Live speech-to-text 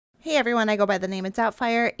Hey everyone, I go by the name of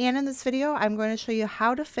Doubtfire, and in this video I'm going to show you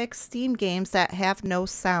how to fix Steam games that have no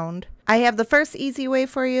sound. I have the first easy way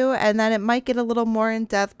for you, and then it might get a little more in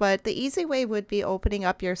depth, but the easy way would be opening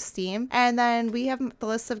up your Steam, and then we have the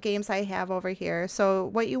list of games I have over here. So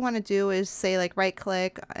what you want to do is say like right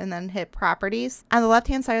click and then hit properties. On the left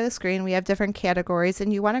hand side of the screen we have different categories,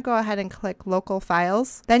 and you want to go ahead and click local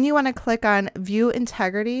files. Then you want to click on view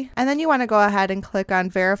integrity, and then you want to go ahead and click on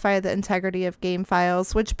verify the integrity of game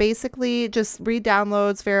files, which basically just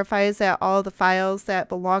re-downloads, verifies that all the files that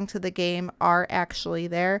belong to the game are actually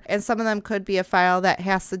there, and some of them could be a file that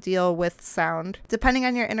has to deal with sound. Depending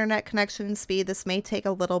on your internet connection and speed, this may take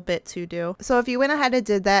a little bit to do. So if you went ahead and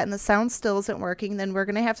did that and the sound still isn't working, then we're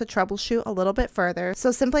going to have to troubleshoot a little bit further.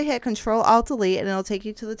 So simply hit Control-Alt-Delete and it'll take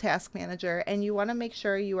you to the task manager, and you want to make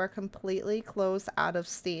sure you are completely closed out of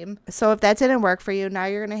Steam. So if that didn't work for you, now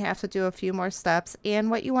you're going to have to do a few more steps, and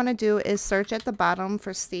what you want to do is search at the bottom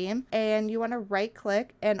for Steam, and you want to right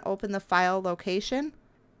click and open the file location.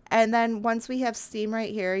 And then once we have Steam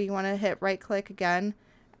right here, you want to hit right click again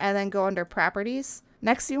and then go under properties.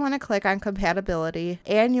 Next you want to click on compatibility,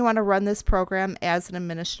 and you want to run this program as an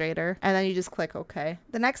administrator, and then you just click OK.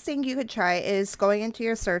 The next thing you could try is going into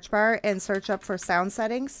your search bar and search up for sound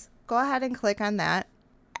settings. Go ahead and click on that.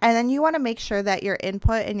 And then you want to make sure that your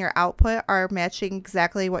input and your output are matching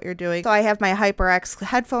exactly what you're doing. So I have my HyperX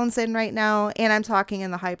headphones in right now, and I'm talking in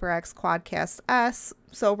the HyperX Quadcast S.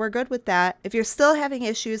 So we're good with that. If you're still having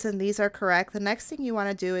issues and these are correct, the next thing you want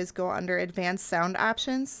to do is go under advanced sound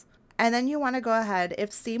options. And then you want to go ahead,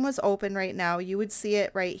 if Steam was open right now, you would see it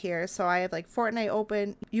right here. So I have like Fortnite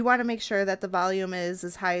open. You want to make sure that the volume is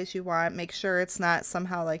as high as you want. Make sure it's not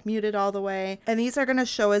somehow like muted all the way. And these are going to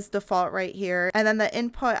show as default right here. And then the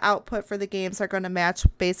input output for the games are going to match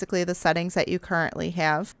basically the settings that you currently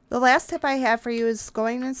have. The last tip I have for you is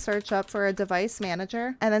going and search up for a device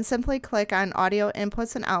manager, and then simply click on audio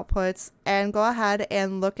inputs and outputs and go ahead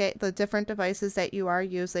and look at the different devices that you are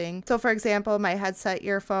using. So for example, my headset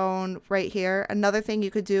earphone right here. Another thing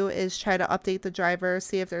you could do is try to update the driver,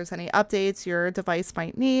 see if there's any updates your device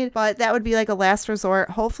might need, but that would be like a last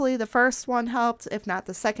resort. Hopefully the first one helped, if not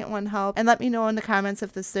the second one helped, and let me know in the comments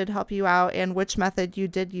if this did help you out and which method you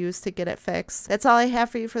did use to get it fixed. That's all I have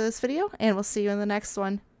for you for this video, and we'll see you in the next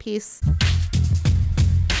one. Peace.